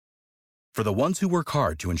For the ones who work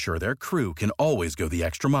hard to ensure their crew can always go the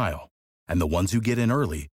extra mile, and the ones who get in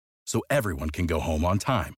early so everyone can go home on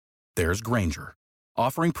time, there's Grainger,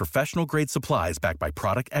 offering professional-grade supplies backed by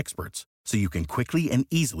product experts so you can quickly and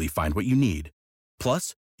easily find what you need.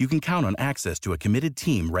 Plus, you can count on access to a committed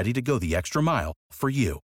team ready to go the extra mile for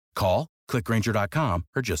you. Call, click Grainger.com,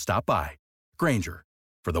 or just stop by. Grainger,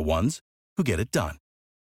 for the ones who get it done.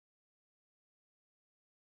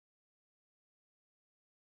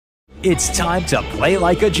 It's time to play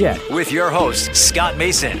like a Jet with your host, Scott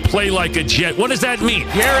Mason. Play like a Jet. What does that mean?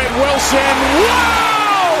 Garrett Wilson.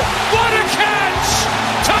 Wow! What a catch!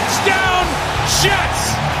 Touchdown,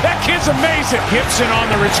 Jets! That kid's amazing. Gibson on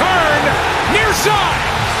the return. Near side.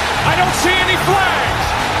 I don't see any flags.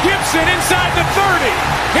 Gibson inside the 30.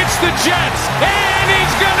 Hits the Jets. And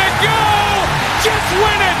he's going to go! Jets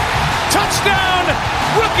win it! Touchdown!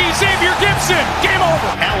 Rookie Xavier Gibson. Game over.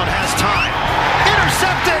 Allen has time.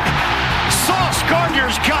 Intercepted. Sauce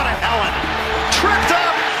Gardner's got it. Allen tripped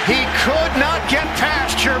up. He could not get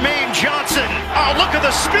past Jermaine Johnson. Oh, look at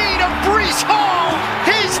the speed of Breece Hall.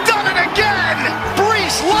 He's done it again.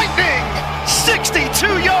 Breece Lightning,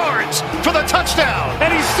 62 yards for the touchdown.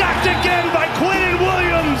 And he's sacked again by Quinnen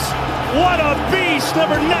Williams. What a beast,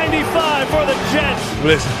 number 95 for the Jets.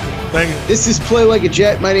 Listen, thank you. This is Play Like a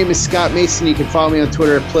Jet. My name is Scott Mason. You can follow me on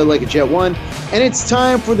Twitter at PlayLikeAJet1. And it's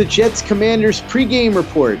time for the Jets Commanders pregame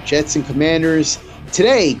report. Jets and Commanders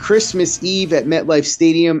today, Christmas Eve at MetLife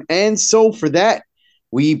Stadium. And so for that,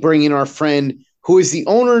 we bring in our friend who is the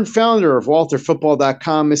owner and founder of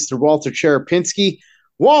WalterFootball.com, Mr. Walter Cherepinsky.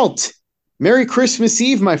 Walt, Merry Christmas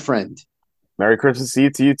Eve, my friend. Merry Christmas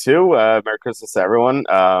Eve to you too. Merry Christmas to everyone.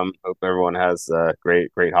 Hope everyone has a great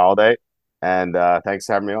holiday. And thanks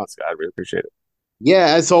for having me on, Scott. I really appreciate it.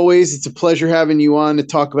 Yeah, as always, it's a pleasure having you on to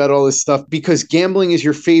talk about all this stuff because gambling is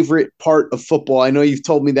your favorite part of football. I know you've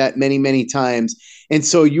told me that many, many times. And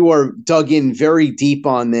so you are dug in very deep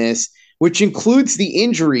on this, which includes the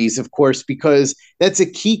injuries, of course, because that's a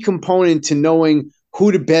key component to knowing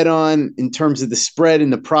who to bet on in terms of the spread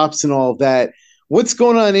and the props and all of that. What's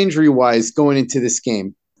going on injury-wise going into this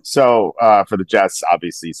game? So for the Jets,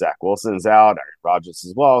 obviously Zach Wilson's out, Aaron Rodgers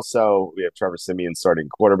as well. So we have Trevor Siemian starting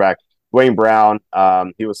quarterback. Dwayne Brown,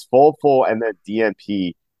 he was full, and then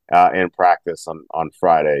DNP in practice on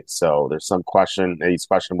Friday. So there's some question. He's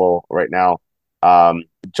questionable right now.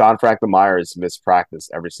 John Franklin Myers missed practice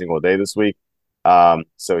every single day this week.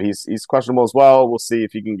 So he's questionable as well. We'll see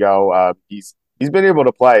if he can go. He's been able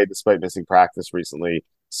to play despite missing practice recently.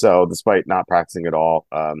 So despite not practicing at all,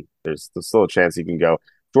 there's still a chance he can go.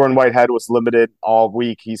 Jordan Whitehead was limited all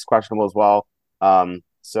week. He's questionable as well.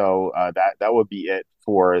 So that would be it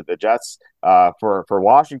for the Jets. For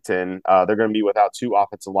Washington, they're going to be without two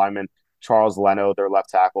offensive linemen. Charles Leno, their left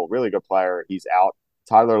tackle, really good player. He's out.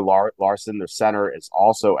 Tyler Larson, their center, is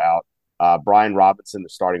also out. Brian Robinson, the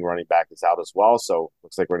starting running back, is out as well. So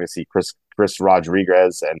looks like we're going to see Chris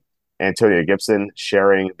Rodriguez and Antonio Gibson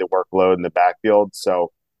sharing the workload in the backfield.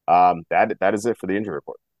 So that is it for the injury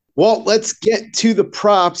report. Well, let's get to the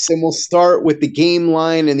props, and we'll start with the game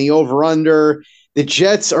line and the over-under. The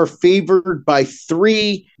Jets are favored by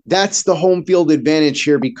 3. That's the home field advantage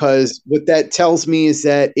here because what that tells me is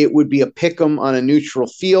that it would be a pick 'em on a neutral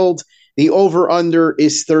field. The over-under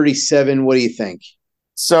is 37. What do you think?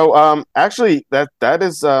 So actually, that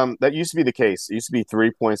used to be the case. It used to be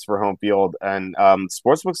 3 points for home field, and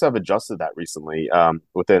sportsbooks have adjusted that recently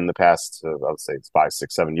within the past, I would say, 5,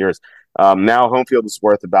 6, 7 years. Now home field is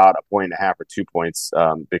worth about 1.5 or 2 points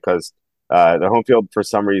because the home field, for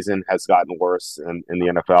some reason, has gotten worse in the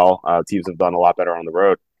NFL. Teams have done a lot better on the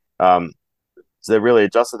road. So they really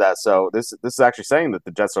adjusted that. So this is actually saying that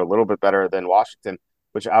the Jets are a little bit better than Washington,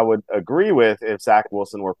 which I would agree with if Zach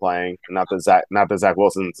Wilson were playing. Not that Zach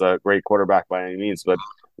Wilson's a great quarterback by any means, but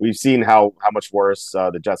we've seen how much worse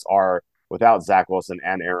the Jets are without Zach Wilson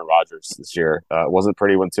and Aaron Rodgers this year. It wasn't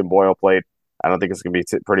pretty when Tim Boyle played. I don't think it's going to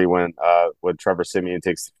be pretty when Trevor Siemian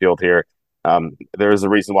takes the field here. There is a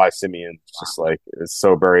reason why Siemian is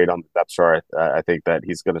so buried on the depth chart. I think that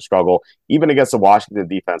he's going to struggle even against the Washington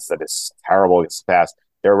defense that is terrible against the pass.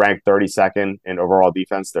 They're ranked 32nd in overall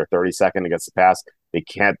defense. They're 32nd against the pass. They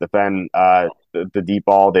can't defend the deep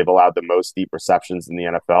ball. They've allowed the most deep receptions in the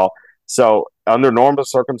NFL. So under normal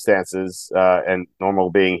circumstances, and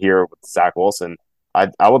normal being here with Zach Wilson,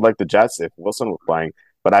 I would like the Jets if Wilson were playing,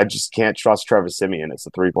 but I just can't trust Trevor Siemian as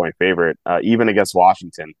a 3-point favorite, even against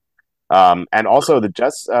Washington. And also the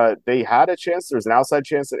Jets, they had a chance. There's an outside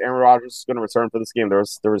chance that Aaron Rodgers is going to return for this game. There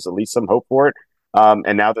was at least some hope for it.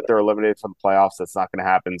 And now that they're eliminated from the playoffs, that's not going to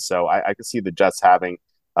happen. So I can see the Jets having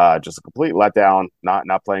just a complete letdown,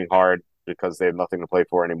 not playing hard. because they have nothing to play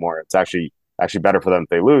for anymore. It's actually better for them if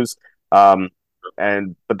they lose. But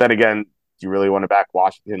then again, do you really want to back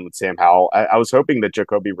Washington with Sam Howell? I was hoping that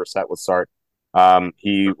Jacoby Brissett would start.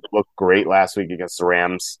 He looked great last week against the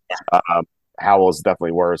Rams. Howell is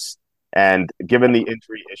definitely worse. And given the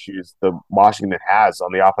injury issues the Washington has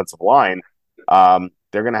on the offensive line,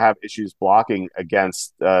 they're going to have issues blocking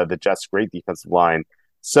against the Jets' great defensive line.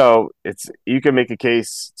 So you can make a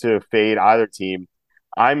case to fade either team.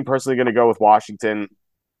 I'm personally going to go with Washington.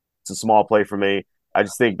 It's a small play for me. I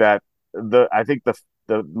just think that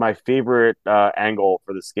my favorite angle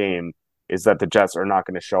for this game is that the Jets are not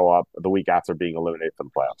going to show up the week after being eliminated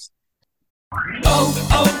from the playoffs.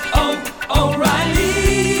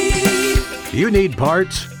 O'Reilly. You need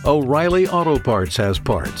parts? O'Reilly Auto Parts has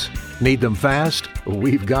parts. Need them fast?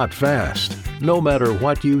 We've got fast. No matter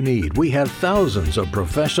what you need, we have thousands of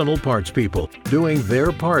professional parts people doing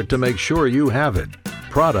their part to make sure you have it.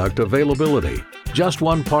 Product availability. Just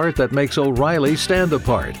one part that makes O'Reilly stand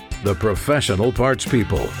apart. The professional parts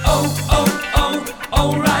people.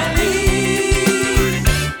 O'Reilly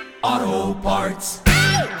Auto Parts.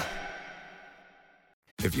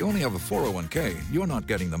 If you only have a 401k, you're not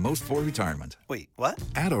getting the most for retirement. Wait, what?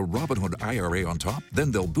 Add a Robinhood IRA on top,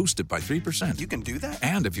 then they'll boost it by 3%. You can do that?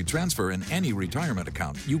 And if you transfer in any retirement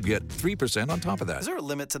account, you get 3% on top of that. Is there a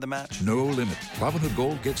limit to the match? No limit. Robinhood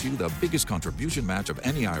Gold gets you the biggest contribution match of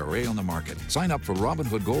any IRA on the market. Sign up for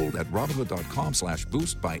Robinhood Gold at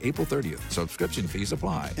Robinhood.com/boost by April 30th. Subscription fees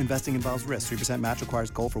apply. Investing involves risk. 3% match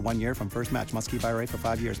requires gold for 1 year from first match. Must keep IRA for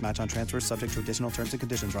 5 years. Match on transfers subject to additional terms and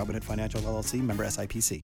conditions. Robinhood Financial LLC, member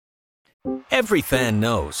SIPC. Every fan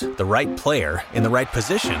knows the right player in the right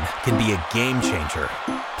position can be a game changer.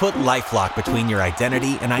 Put LifeLock between your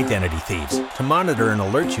identity and identity thieves to monitor and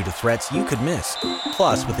alert you to threats you could miss.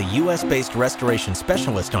 Plus, with a U.S.-based restoration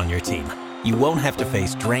specialist on your team, you won't have to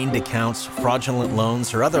face drained accounts, fraudulent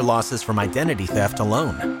loans, or other losses from identity theft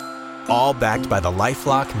alone. All backed by the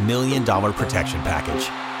LifeLock $1 Million Protection Package.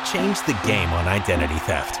 Change the game on identity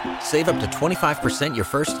theft. Save up to 25% your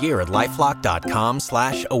first year at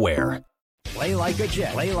LifeLock.com/aware. Play like a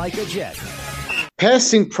Jet. Play like a Jet.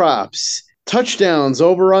 Passing props. Touchdowns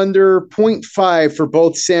over under 0.5 for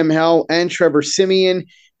both Sam Howell and Trevor Siemian.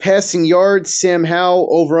 Passing yards, Sam Howell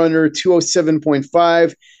over under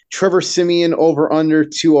 207.5. Trevor Siemian over under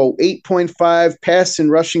 208.5. Pass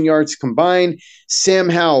and rushing yards combined. Sam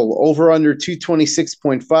Howell over under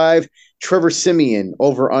 226.5. Trevor Siemian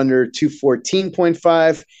over under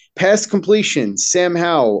 214.5. Pass completions, Sam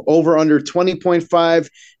Howell over under 20.5.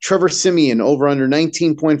 Trevor Siemian over under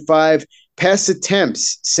 19.5. Pass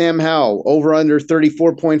attempts, Sam Howell over under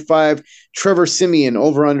 34.5. Trevor Siemian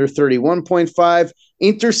over under 31.5.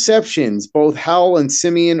 Interceptions, both Howell and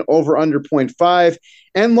Siemian over under 0.5.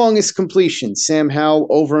 And longest completion, Sam Howell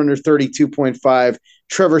over under 32.5.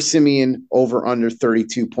 Trevor Siemian over under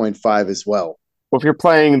 32.5 as well. Well, if you're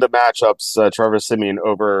playing the matchups, Trevor Siemian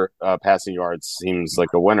over passing yards seems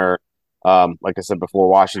like a winner. Like I said before,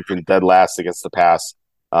 Washington dead last against the pass.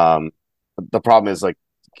 The problem is,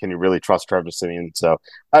 can you really trust Trevor Siemian? So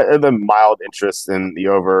the mild interest in the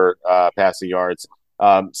over passing yards.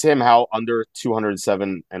 Sam Howell under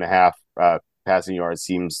 207.5 passing yards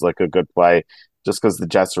seems like a good play, just because the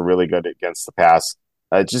Jets are really good against the pass.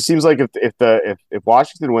 It just seems like if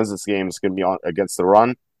Washington wins this game, it's going to be on against the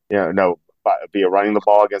run. Be running the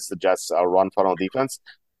ball against the Jets' run funnel defense.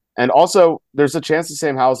 And also, there's a chance that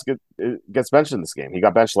Sam Howell gets benched in this game. He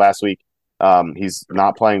got benched last week. He's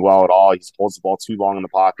not playing well at all. He holds the ball too long in the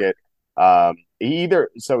pocket. He either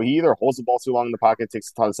holds the ball too long in the pocket, takes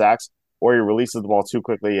a ton of sacks, or he releases the ball too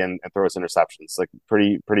quickly and throws interceptions.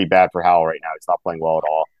 Pretty bad for Howell right now. He's not playing well at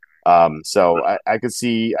all. So I could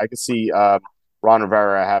see Ron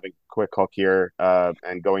Rivera having a quick hook here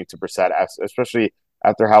and going to Brissett, especially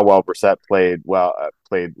after how well Brissett played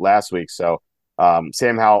last week. So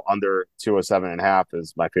Sam Howell under 207.5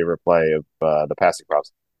 is my favorite play of the passing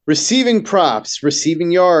props. Receiving props, receiving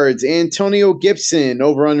yards, Antonio Gibson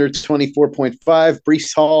over under 24.5,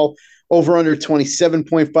 Breece Hall over under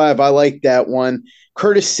 27.5. I like that one.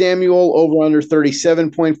 Curtis Samuel over under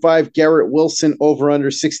 37.5, Garrett Wilson over under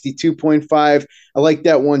 62.5. I like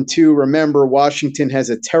that one too. Remember, Washington has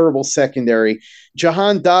a terrible secondary.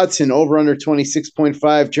 Jahan Dotson over under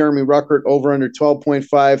 26.5, Jeremy Ruckert over under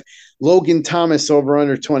 12.5, Logan Thomas over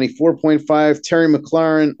under 24.5, Terry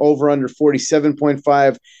McLaurin over under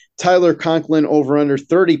 47.5, Tyler Conklin over under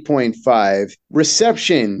 30.5.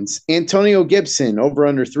 Receptions, Antonio Gibson over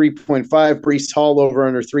under 3.5, Breece Hall over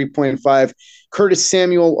under 3.5, Curtis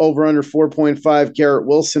Samuel over under 4.5, Garrett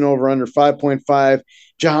Wilson over under 5.5,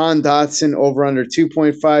 Jahan Dotson over under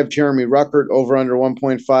 2.5, Jeremy Ruckert over under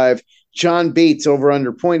 1.5, John Bates over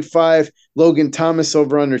under 0.5, Logan Thomas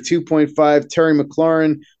over under 2.5, Terry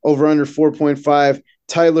McLaurin over under 4.5,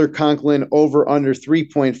 Tyler Conklin over under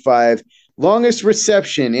 3.5. Longest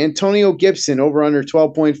reception, Antonio Gibson over under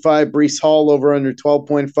 12.5, Breece Hall over under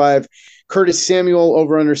 12.5, Curtis Samuel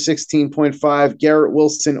over under 16.5, Garrett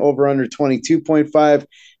Wilson over under 22.5,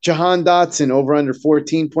 Jahan Dotson over under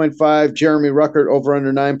 14.5, Jeremy Ruckert over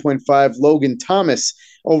under 9.5, Logan Thomas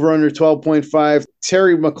over under 12.5,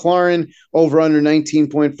 Terry McLaurin over under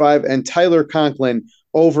 19.5, and Tyler Conklin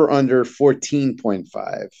over under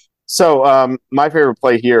 14.5. So my favorite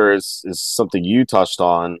play here is something you touched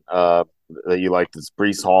on that you liked, is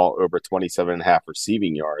Breece Hall over 27.5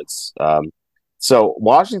 receiving yards. So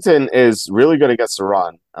Washington is really good against the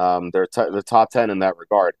run. They're the top 10 in that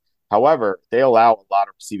regard. However, they allow a lot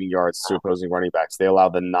of receiving yards to opposing running backs. They allow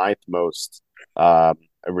the 9th most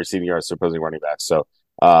receiving yards to opposing running backs. So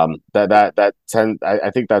I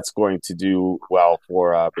think that's going to do well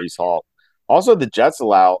for Breece Hall. Also, the Jets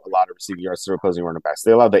allow a lot of receiving yards to opposing running backs.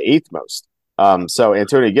 They allow the 8th most. So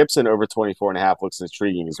Antonio Gibson over 24.5 looks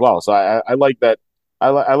intriguing as well. So I like that.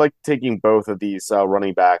 I like taking both of these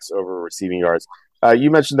running backs over receiving yards.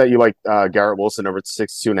 You mentioned that you like Garrett Wilson over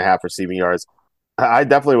 62.5 receiving yards. I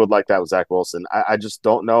definitely would like that with Zach Wilson. I just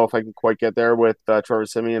don't know if I can quite get there with Trevor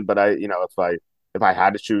Siemian, but if I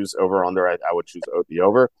had to choose over under, I would choose the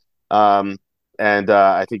over.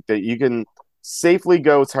 I think that you can safely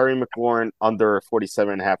go Terry McLaurin under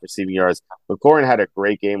 47.5 receiving yards. McLaurin had a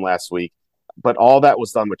great game last week, but all that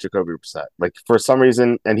was done with Jacoby Brissett. Like, for some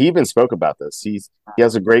reason, and he even spoke about this. He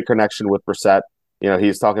has a great connection with Brissett.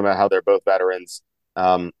 He's talking about how they're both veterans.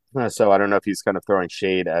 So I don't know if he's kind of throwing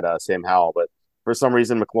shade at Sam Howell, but for some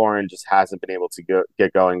reason, McLaurin just hasn't been able to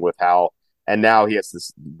get going with Howell. And now he has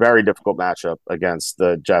this very difficult matchup against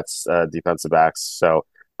the Jets defensive backs. So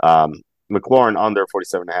McLaurin under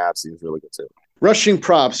 47.5 seems really good too. Rushing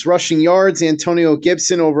props, rushing yards, Antonio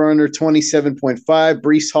Gibson over under 27.5,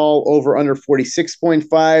 Breece Hall over under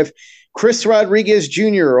 46.5, Chris Rodriguez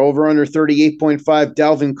Jr. over under 38.5,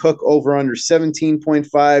 Dalvin Cook over under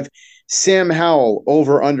 17.5, Sam Howell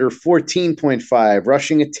over under 14.5.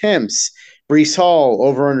 Rushing attempts, Breece Hall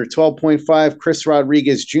over under 12.5, Chris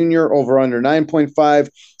Rodriguez Jr. over under 9.5,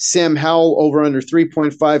 Sam Howell over under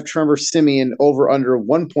 3.5, Trevor Siemian over under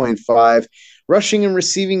 1.5. Rushing and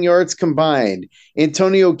receiving yards combined,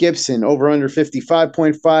 Antonio Gibson over under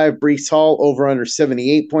 55.5, Breece Hall over under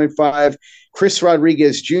 78.5, Chris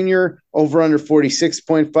Rodriguez Jr. over under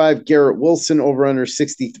 46.5, Garrett Wilson over under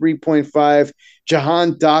 63.5,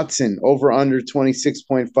 Jahan Dotson over under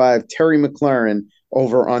 26.5, Terry McLaurin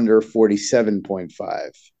over under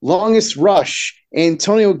 47.5. Longest rush,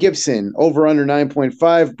 Antonio Gibson over under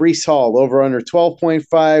 9.5, Breece Hall over under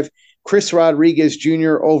 12.5, Chris Rodriguez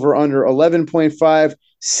Jr. over under 11.5,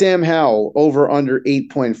 Sam Howell over under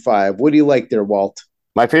 8.5. What do you like there, Walt?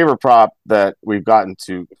 My favorite prop that we've gotten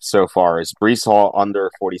to so far is Breece Hall under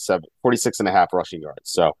 46.5 rushing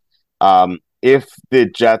yards. So if the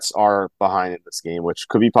Jets are behind in this game, which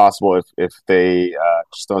could be possible if they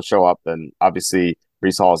just don't show up, then obviously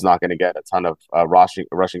Breece Hall is not going to get a ton of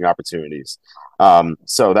rushing opportunities.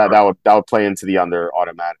 So that would play into the under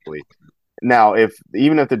automatically. Now,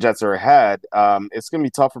 even if the Jets are ahead, it's going to be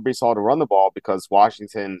tough for Breece Hall to run the ball because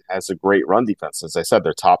Washington has a great run defense. As I said,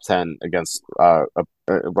 they're top 10 against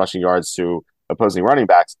rushing yards to opposing running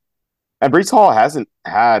backs. And Breece Hall hasn't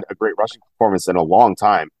had a great rushing performance in a long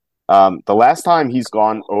time. The last time he's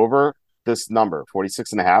gone over this number,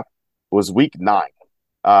 46.5, was week 9.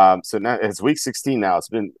 So now it's week 16 now. It's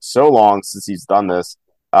been so long since he's done this.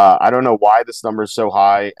 I don't know why this number is so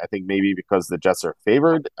high. I think maybe because the Jets are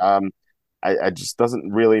favored. I just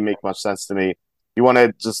doesn't really make much sense to me. You want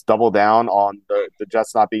to just double down on the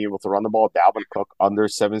Jets not being able to run the ball. Dalvin Cook under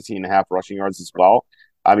 17.5 rushing yards as well.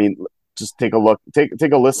 I mean, just take a look,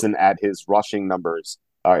 take a listen at his rushing numbers.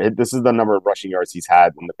 This is the number of rushing yards he's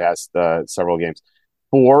had in the past several games.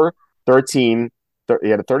 4, 13, he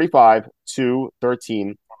had a 35, 2,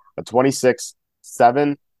 13, a 26,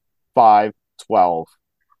 7, 5, 12.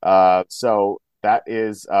 So that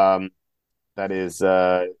is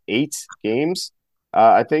 8 games,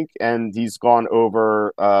 I think, and he's gone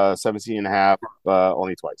over 17.5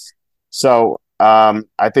 only twice. So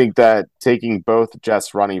I think that taking both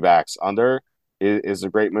Jets running backs under is a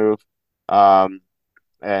great move.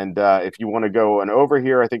 And if you want to go an over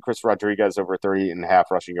here, I think Chris Rodriguez over 30.5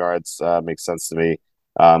 rushing yards makes sense to me.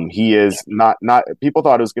 He is not. People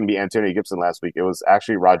thought it was going to be Antonio Gibson last week. It was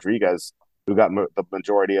actually Rodriguez who got the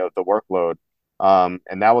majority of the workload.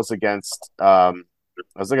 And that was against a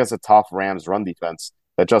tough Rams run defense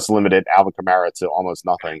that just limited Alvin Kamara to almost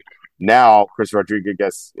nothing. Now Chris Rodriguez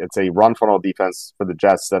gets it's a run funnel defense for the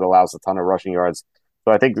Jets that allows a ton of rushing yards.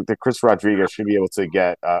 So I think that the Chris Rodriguez should be able to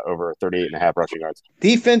get over 38.5 rushing yards.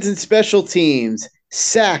 Defense and special teams,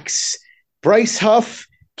 sacks, Bryce Huff,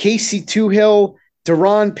 Casey Toohill,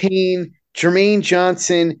 Deron Payne, Jermaine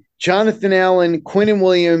Johnson, Jonathan Allen, Quinnen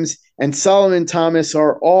Williams, and Solomon Thomas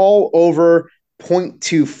are all over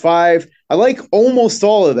 0.25. I like almost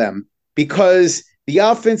all of them because the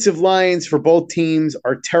offensive lines for both teams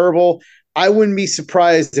are terrible. I wouldn't be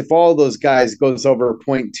surprised if all of those guys goes over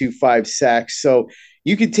 0.25 sacks. So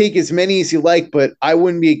you could take as many as you like, but I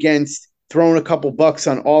wouldn't be against throwing a couple bucks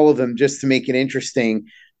on all of them just to make it interesting.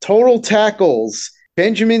 Total tackles,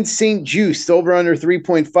 Benjamin St. Juste over under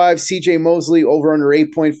 3.5, CJ Mosley over under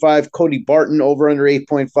 8.5, Cody Barton over under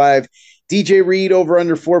 8.5, DJ Reed over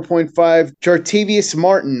under 4.5, Jartavius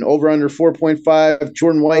Martin over under 4.5,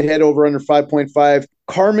 Jordan Whitehead over under 5.5,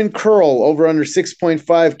 Carmen Curl over under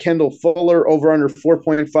 6.5, Kendall Fuller over under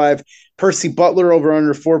 4.5, Percy Butler over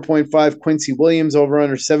under 4.5, Quincy Williams over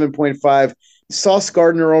under 7.5, Sauce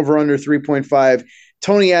Gardner over under 3.5,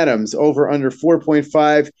 Tony Adams over under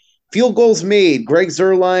 4.5, field goals made, Greg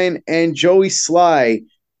Zuerlein and Joey Sly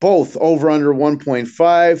both over under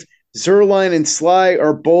 1.5. Zuerlein and Sly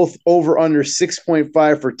are both over under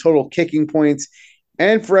 6.5 for total kicking points.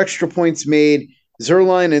 And for extra points made,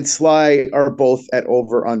 Zuerlein and Sly are both at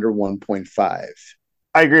over under 1.5.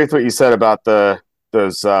 I agree with what you said about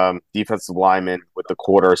those defensive linemen with the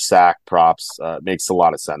quarter sack props. Makes a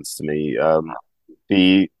lot of sense to me. As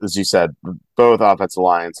you said, both offensive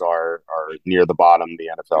lines are near the bottom of the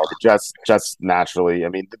NFL. The Jets naturally, I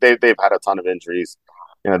mean, they've had a ton of injuries.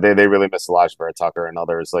 They really miss Elijah Vera Tucker and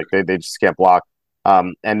others. Like they just can't block.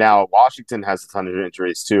 And now Washington has a ton of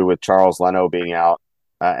injuries too, with Charles Leno being out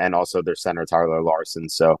and also their center Tyler Larson.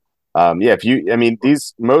 So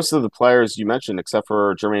these most of the players you mentioned, except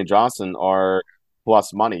for Jermaine Johnson, are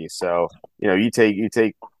plus money. So you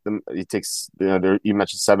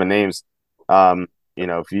mentioned 7 names.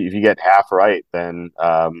 If you get half right, then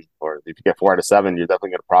or if you get 4 out of 7, you're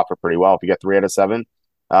definitely going to profit pretty well. If you get 3 out of 7,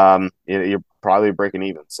 you're probably breaking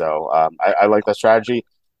even. So I like that strategy.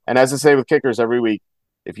 And as I say with kickers every week,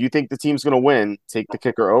 if you think the team's going to win, take the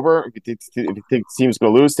kicker over. If you think the team's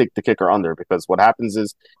going to lose, take the kicker under. Because what happens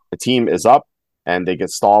is the team is up and they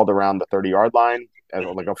get stalled around the 30-yard line,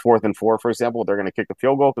 like a 4th and 4, for example. They're going to kick the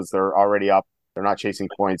field goal because they're already up. They're not chasing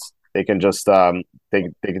points. They can just they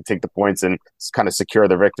can take the points and kind of secure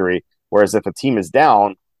the victory. Whereas if a team is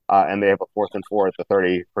down and they have a 4th and 4 at the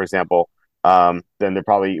 30, for example, then they're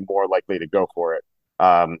probably more likely to go for it.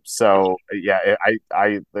 As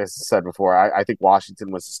I said before, I think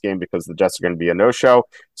Washington wins this game because the Jets are going to be a no-show.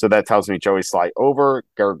 So that tells me Joey Sly over,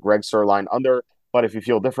 Greg Zuerlein under. But if you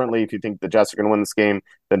feel differently, if you think the Jets are going to win this game,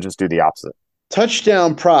 then just do the opposite.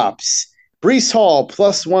 Touchdown props. Breece Hall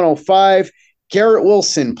plus 105. Garrett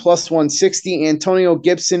Wilson plus 160, Antonio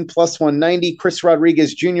Gibson plus 190, Chris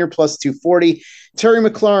Rodriguez Jr. plus 240, Terry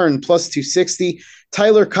McLaurin plus 260,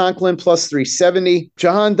 Tyler Conklin plus 370,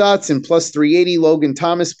 Jahan Dotson plus 380, Logan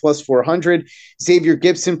Thomas plus 400, Xavier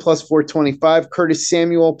Gibson plus 425, Curtis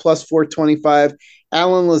Samuel plus 425,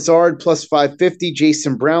 Alan Lazard plus 550,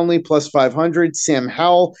 Jason Brownlee plus 500, Sam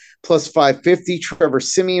Howell plus 550, Trevor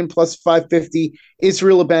Siemian plus 550,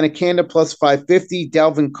 Israel Abanikanda plus 550,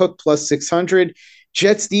 Dalvin Cook plus 600,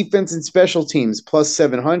 Jets defense and special teams plus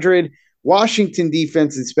 700, Washington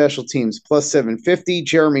defense and special teams plus 750,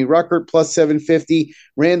 Jeremy Ruckert plus 750,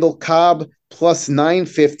 Randall Cobb plus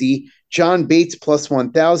 950, John Bates plus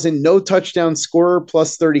 1,000, no touchdown scorer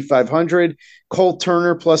plus 3,500, Cole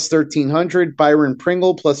Turner plus 1,300, Byron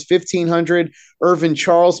Pringle plus 1,500, Irvin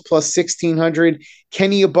Charles plus 1,600,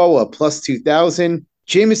 Kenny Aboa plus 2,000,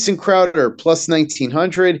 Jamison Crowder plus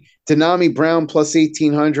 1,900, Denami Brown plus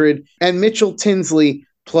 1,800, and Mitchell Tinsley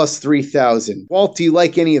plus 3,000. Walt, do you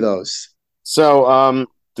like any of those? So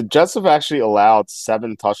the Jets have actually allowed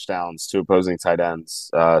 7 touchdowns to opposing tight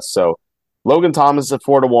ends. So Logan Thomas at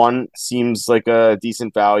 4-1 seems like a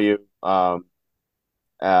decent value. I'm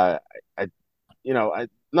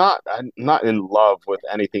not in love with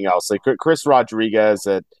anything else. Like Chris Rodriguez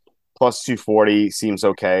at plus 240 seems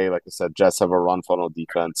okay. Like I said, Jets have a run funnel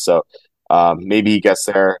defense, so maybe he gets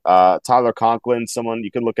there. Tyler Conklin, someone you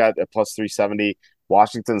can look at plus 370.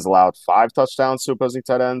 Washington's allowed 5 touchdowns to opposing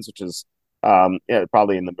tight ends, which is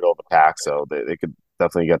probably in the middle of the pack, so they could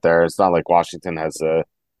definitely get there. It's not like Washington has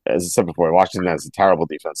as I said before, Washington has a terrible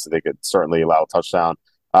defense, so they could certainly allow a touchdown.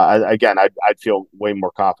 I'd feel way more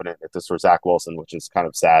confident if this were Zach Wilson, which is kind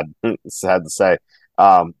of sad. It's sad to say.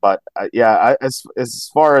 As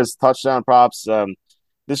far as touchdown props,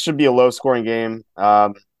 this should be a low-scoring game.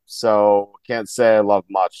 so can't say I love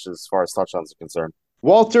much as far as touchdowns are concerned.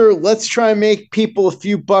 Walter, let's try and make people a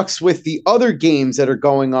few bucks with the other games that are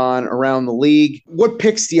going on around the league. What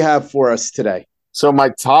picks do you have for us today? So my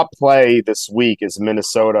top play this week is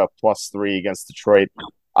Minnesota +3 against Detroit.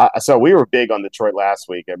 So we were big on Detroit last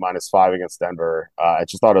week at -5 against Denver. I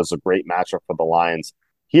just thought it was a great matchup for the Lions.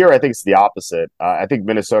 Here, I think it's the opposite. I think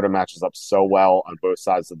Minnesota matches up so well on both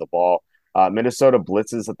sides of the ball. Minnesota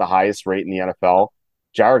blitzes at the highest rate in the NFL.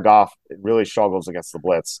 Jared Goff really struggles against the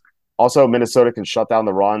blitz. Also, Minnesota can shut down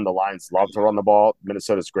the run. The Lions love to run the ball.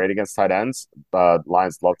 Minnesota's great against tight ends.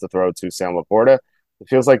 Lions love to throw to Sam Laporta. It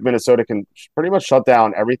feels like Minnesota can pretty much shut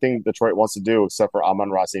down everything Detroit wants to do except for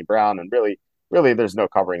Amon-Ra St. Brown. And really, there's no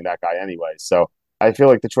covering that guy anyway. So I feel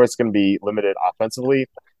like Detroit's going to be limited offensively.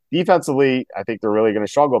 Defensively, I think they're really going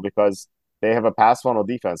to struggle because they have a pass funnel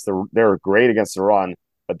defense. They're great against the run,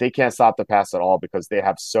 but they can't stop the pass at all because they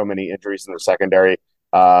have so many injuries in their secondary.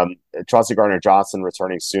 Chauncey Gardner-Johnson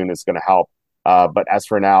returning soon is going to help. But as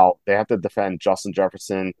for now, they have to defend Justin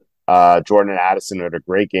Jefferson, Jordan Addison, who had a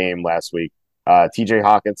great game last week. TJ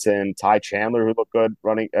Hawkinson, Ty Chandler, who looked good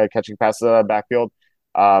catching passes out of the backfield.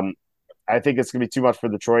 I think it's going to be too much for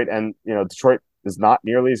Detroit. And, Detroit is not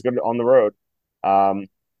nearly as good on the road.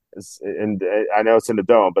 And I know it's in the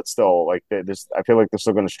dome, but still, I feel like they're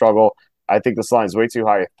still going to struggle. I think this line is way too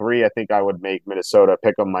high at 3. I think I would make Minnesota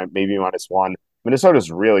pick them maybe -1.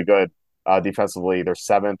 Minnesota's really good defensively. They're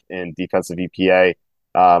 7th in defensive EPA,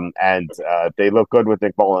 and they look good with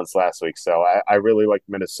Nick Mullins last week. So I really like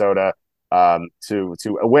Minnesota to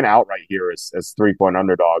win outright here as 3-point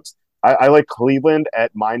underdogs. I like Cleveland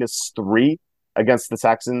at -3 against the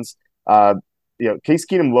Texans. Case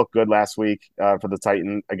Keenum looked good last week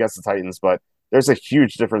against the Titans, but there's a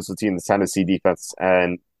huge difference between the Tennessee defense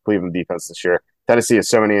and Cleveland defense this year. Tennessee has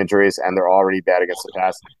so many injuries, and they're already bad against the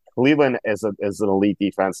pass. Cleveland is an elite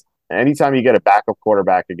defense. Anytime you get a backup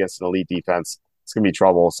quarterback against an elite defense, it's going to be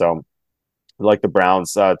trouble. So I like the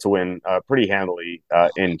Browns to win pretty handily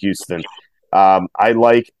in Houston. I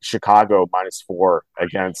like Chicago -4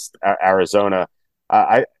 against Arizona.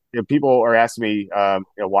 People are asking me,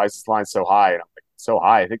 why is this line so high? And I'm like, so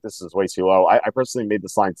high. I think this is way too low. I personally made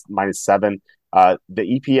this line -7. The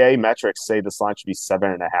EPA metrics say this line should be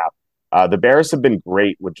 7.5. The Bears have been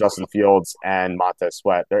great with Justin Fields and Montez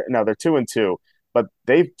Sweat. They're 2-2, but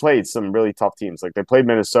they've played some really tough teams. Like they played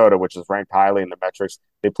Minnesota, which is ranked highly in the metrics.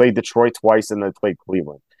 They played Detroit twice, and they played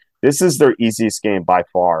Cleveland. This is their easiest game by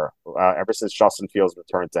far, ever since Justin Fields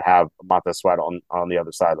returned to have Montez Sweat on the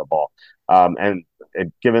other side of the ball. And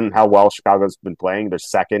given how well Chicago's been playing, they're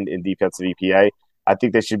 2nd in defensive EPA. I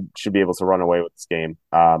think they should be able to run away with this game.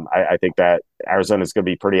 I think that Arizona is going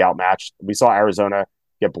to be pretty outmatched. We saw Arizona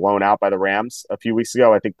get blown out by the Rams a few weeks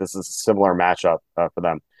ago. I think this is a similar matchup for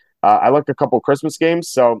them. I like a couple Christmas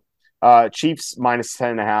games. So Chiefs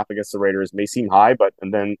 -10.5 against the Raiders may seem high, but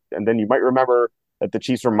and then you might remember that the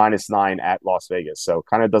Chiefs were -9 at Las Vegas. So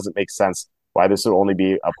kind of doesn't make sense why this would only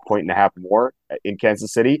be 1.5 more in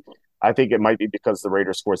Kansas City. I think it might be because the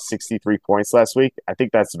Raiders scored 63 points last week. I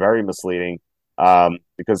think that's very misleading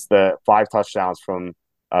because the 5 touchdowns from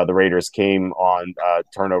the Raiders came on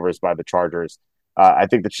turnovers by the Chargers. I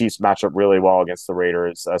think the Chiefs match up really well against the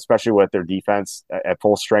Raiders, especially with their defense at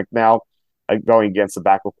full strength now, going against the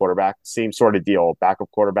backup quarterback. Same sort of deal,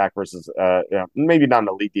 backup quarterback versus maybe not an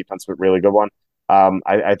elite defense, but really good one.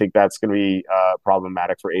 I think that's going to be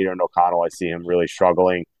problematic for Aidan O'Connell. I see him really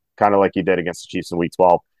struggling, kind of like he did against the Chiefs in Week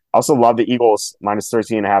 12. I also love the Eagles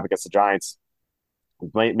 -13.5 against the Giants.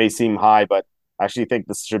 It may seem high, but I actually think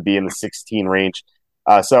this should be in the 16 range.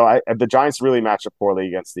 So the Giants really match up poorly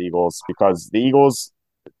against the Eagles because the Eagles,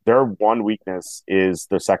 their one weakness is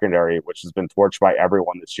their secondary, which has been torched by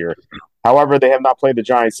everyone this year. However, they have not played the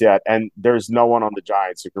Giants yet, and there's no one on the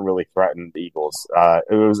Giants who can really threaten the Eagles.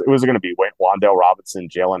 It was going to be Wan'Dale Robinson,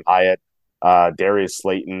 Jalen Hyatt, Darius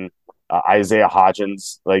Slayton, Isaiah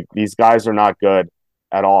Hodgins. Like these guys are not good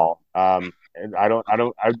at all. And I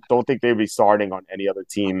don't think they'd be starting on any other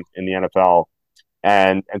team in the NFL.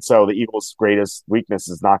 And so the Eagles' greatest weakness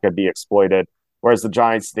is not going to be exploited. Whereas the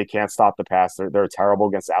Giants, they can't stop the pass. They're terrible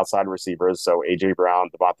against outside receivers. So A.J. Brown,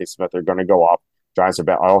 Devontae Smith are going to go off. Giants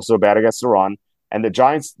are also bad against the run. And the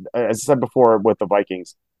Giants, as I said before with the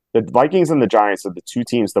Vikings and the Giants are the 2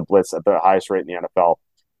 teams that blitz at the highest rate in the NFL.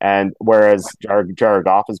 And whereas Jared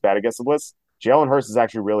Goff is bad against the blitz, Jalen Hurts is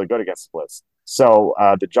actually really good against the blitz. So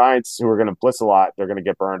the Giants, who are going to blitz a lot, they're going to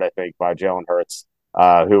get burned, I think, by Jalen Hurts,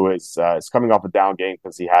 who is coming off a down game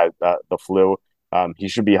because he had the flu. He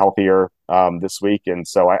should be healthier this week. And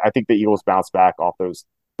so I think the Eagles bounce back off those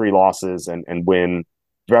 3 losses and win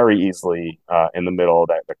very easily in the middle of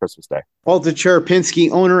that Christmas day. Walter Cherepinsky,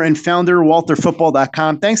 owner and founder,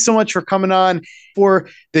 WalterFootball.com. Thanks so much for coming on for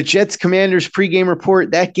the Jets Commanders pregame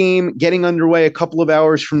report. That game getting underway a couple of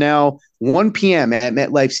hours from now, 1 p.m. at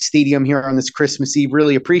MetLife Stadium here on this Christmas Eve.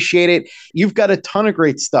 Really appreciate it. You've got a ton of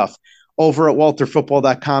great stuff over at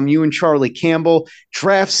WalterFootball.com. You and Charlie Campbell,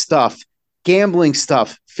 draft stuff, gambling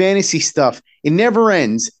stuff, fantasy stuff. It never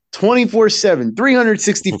ends. 24/7,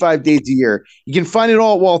 365 days a year. You can find it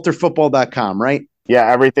all at WalterFootball.com, right?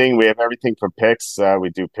 Yeah, everything. We have everything from picks. We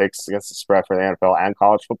do picks against the spread for the NFL and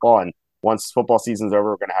college football. And once football season's over,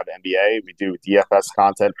 we're going to have the NBA. We do DFS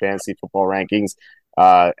content, fantasy football rankings,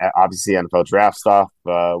 obviously NFL draft stuff,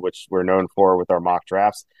 which we're known for with our mock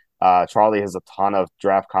drafts. Charlie has a ton of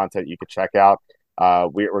draft content you can check out.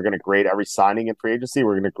 We're going to grade every signing in free agency.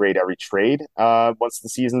 We're going to grade every trade once the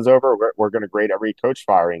season's over. We're going to grade every coach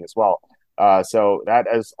firing as well. So that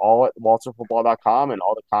is all at WalterFootball.com, and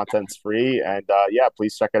all the content's free. And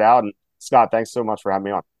please check it out. And Scott, thanks so much for having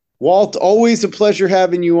me on. Walt, always a pleasure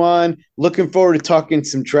having you on. Looking forward to talking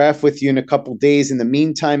some draft with you in a couple days. In the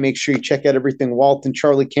meantime, make sure you check out everything Walt and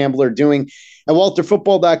Charlie Campbell are doing at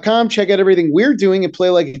WalterFootball.com. Check out everything we're doing at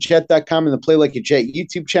PlayLikeAJet.com and the Play Like a Jet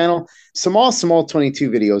YouTube channel. Some awesome All-22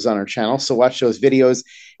 videos on our channel, so watch those videos.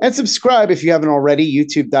 And subscribe if you haven't already,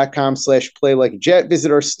 YouTube.com/PlayLikeAJet.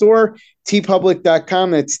 Visit our store,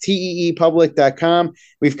 tpublic.com. That's teepublic.com.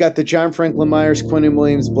 We've got the John Franklin Myers, Quentin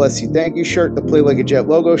Williams, Bless You, Thank You shirt, the Play Like a Jet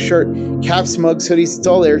logo shirt, caps, mugs, hoodies. It's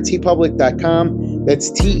all there, tpublic.com.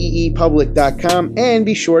 That's teepublic.com. And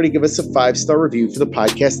be sure to give us a 5-star review for the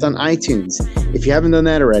podcast on iTunes if you haven't done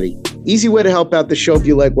that already. Easy way to help out the show if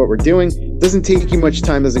you like what we're doing. Doesn't take you much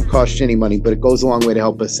time, doesn't cost you any money, but it goes a long way to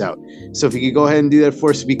help us out. So if you could go ahead and do that for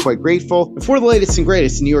us, we'd be quite grateful. And for the latest and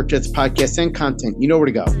greatest in New York Jets podcasts and content, you know where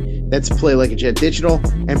to go. That's Play Like a Jet Digital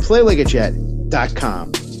and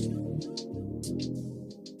PlayLikeAJet.com.